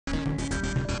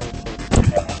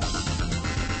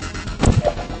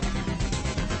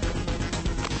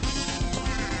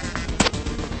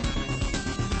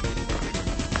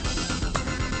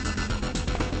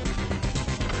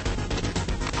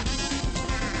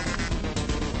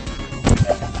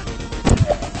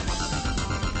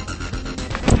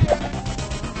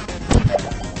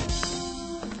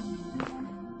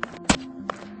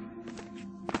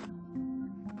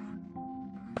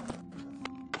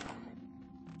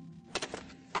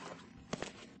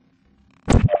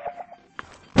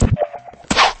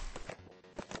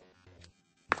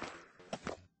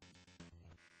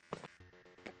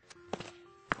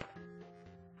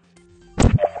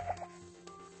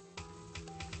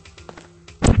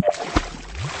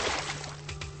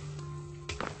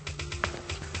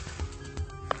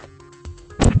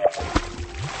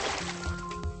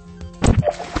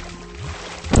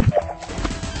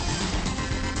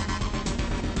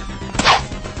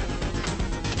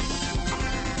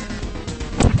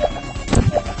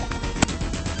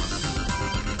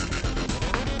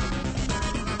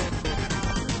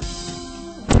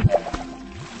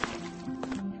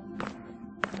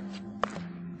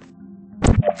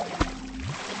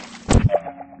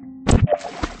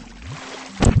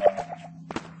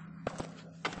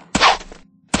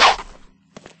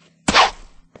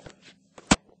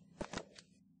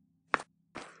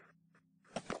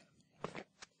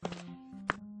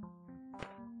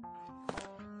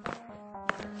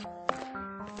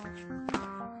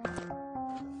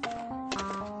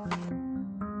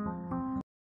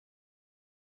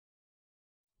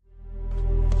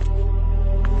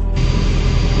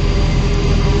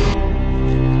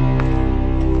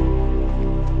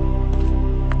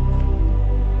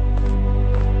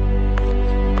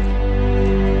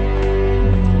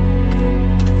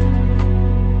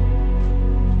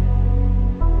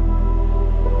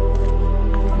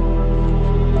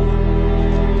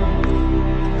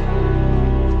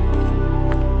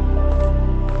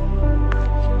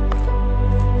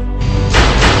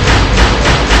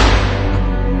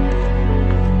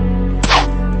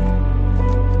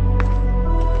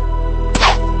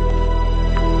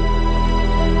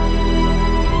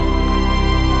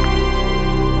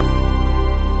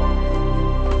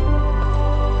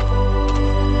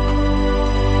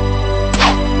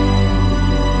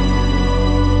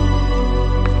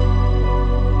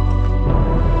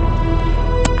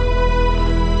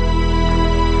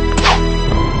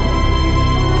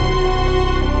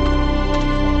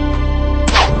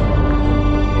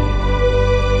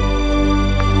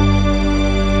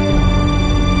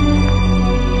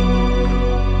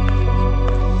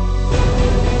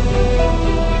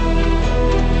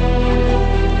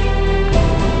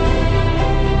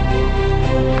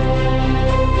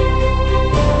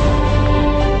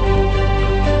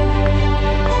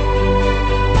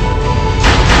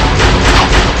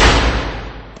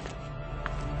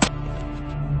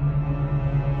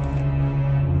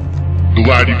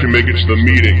Glad you can make it to the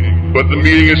meeting, but the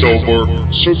meeting is over,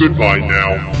 so goodbye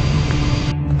now.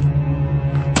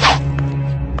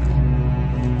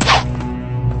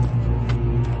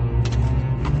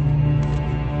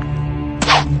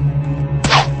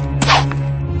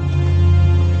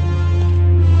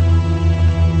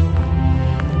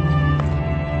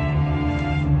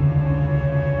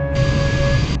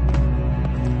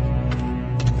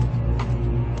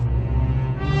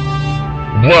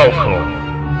 Welcome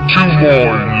to my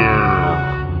lair.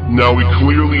 Now we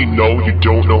clearly know you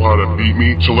don't know how to beat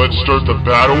me, so let's start the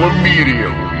battle immediately.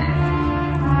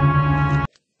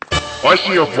 I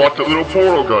see you brought the little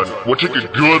portal gun. We'll take a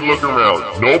good look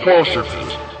around. No posters.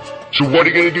 So what are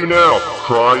you gonna do now?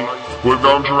 Cry? Wave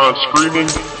arms around screaming?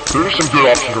 There's some good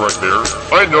options right there.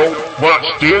 I know. Why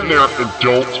not stand there and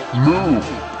don't move?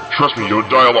 Trust me, you'll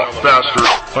die a lot faster.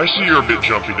 I see you're a bit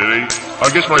jumpy today.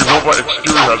 I guess my robot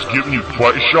exterior has given you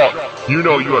quite a shock. You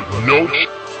know you have no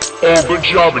Oh, good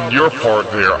job in your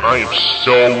part there. I am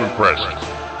so impressed.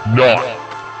 Not.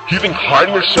 You think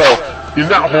hiding yourself in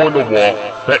that hole in the wall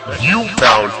that you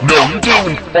found? No, you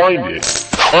didn't even find it.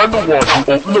 I'm the one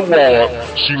who opened the wall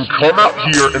up so you can come out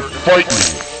here and fight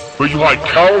me. But you hide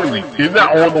cowardly in that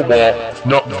hole in the wall,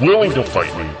 not willing to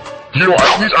fight me. You know,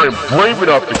 at least I am brave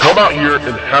enough to come out here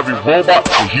and have a robot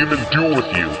and human duel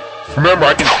with you. Remember,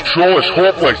 I can control this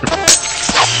whole place.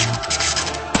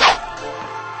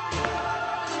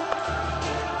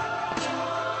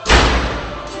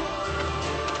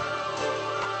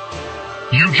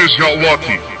 You just got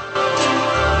lucky.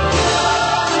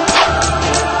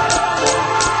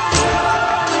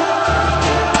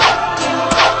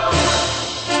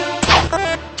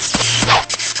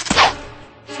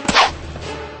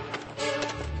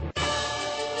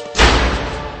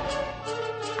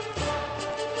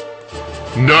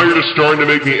 Now you're just starting to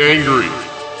make me angry.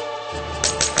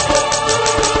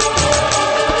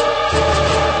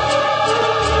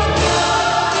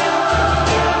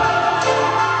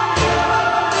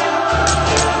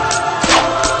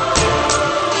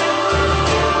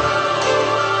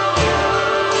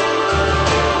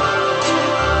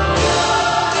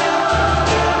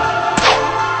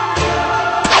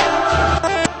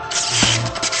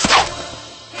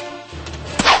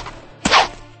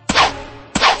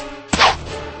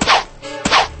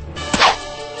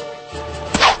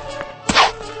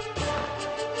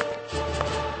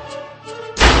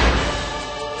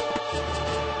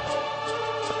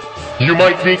 You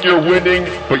might think you're winning,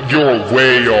 but you're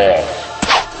way off.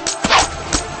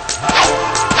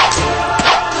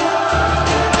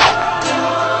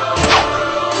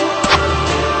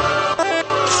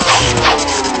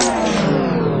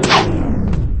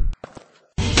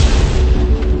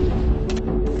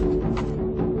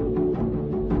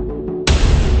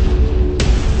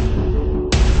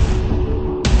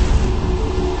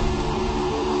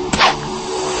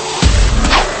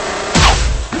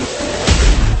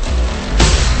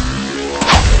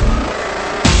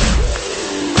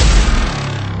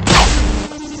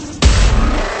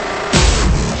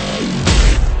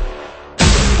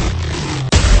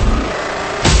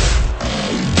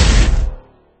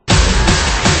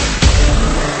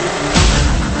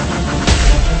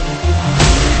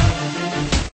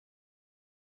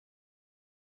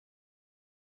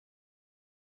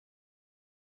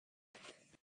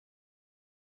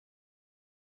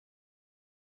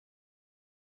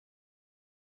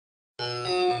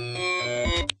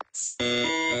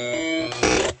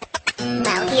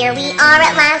 Well, here we are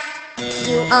at last.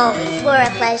 You always were a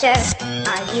pleasure.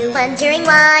 Are you wondering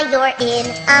why you're in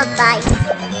a fight?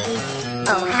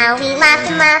 Oh, how we laugh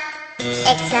and laugh.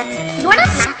 Except you're not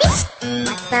laughing?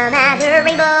 What's the matter,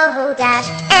 Rainbow Dash?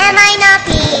 Am I not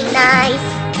being nice?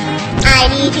 I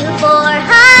need you for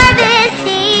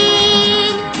harvesting.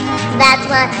 That's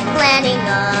what I'm planning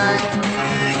on.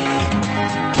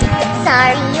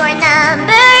 Sorry, your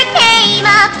number came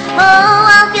up. Oh,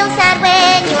 I'll feel sad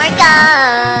when you're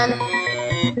gone.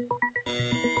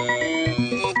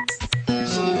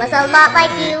 She was a lot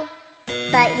like you,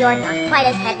 but you're not quite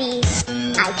as heavy.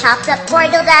 I chopped up poor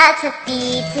Gilda to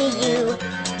feed to you,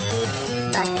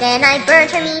 but then I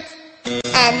burned her meat,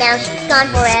 and now she's gone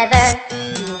forever.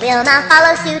 You will not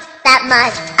follow suit, that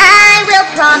much I will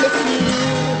promise you.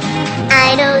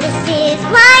 I know this is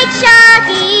quite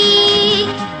shocking.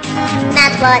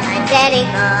 That's what I'm betting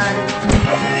on.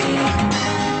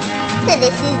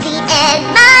 This is the end,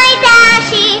 my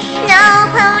Dashie.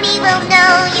 No pony will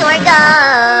know you're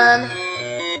gone.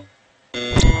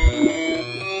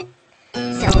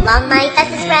 So long, my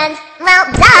bestest friend. Well,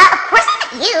 duh, of course I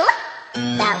met you.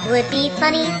 That would be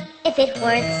funny if it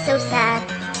weren't so sad.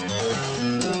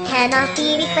 You cannot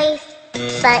be replaced,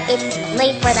 but it's too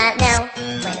late for that now.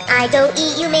 When I go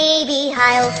eat you, maybe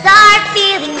I'll start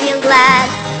feeling real glad.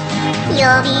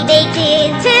 You'll be baked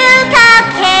into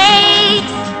cupcakes.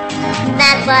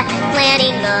 That's what I'm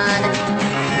planning on.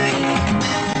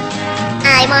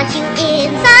 I want you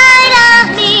inside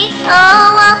of me.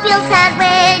 Oh, I'll feel sad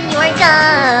when you're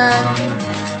gone.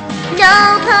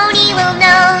 No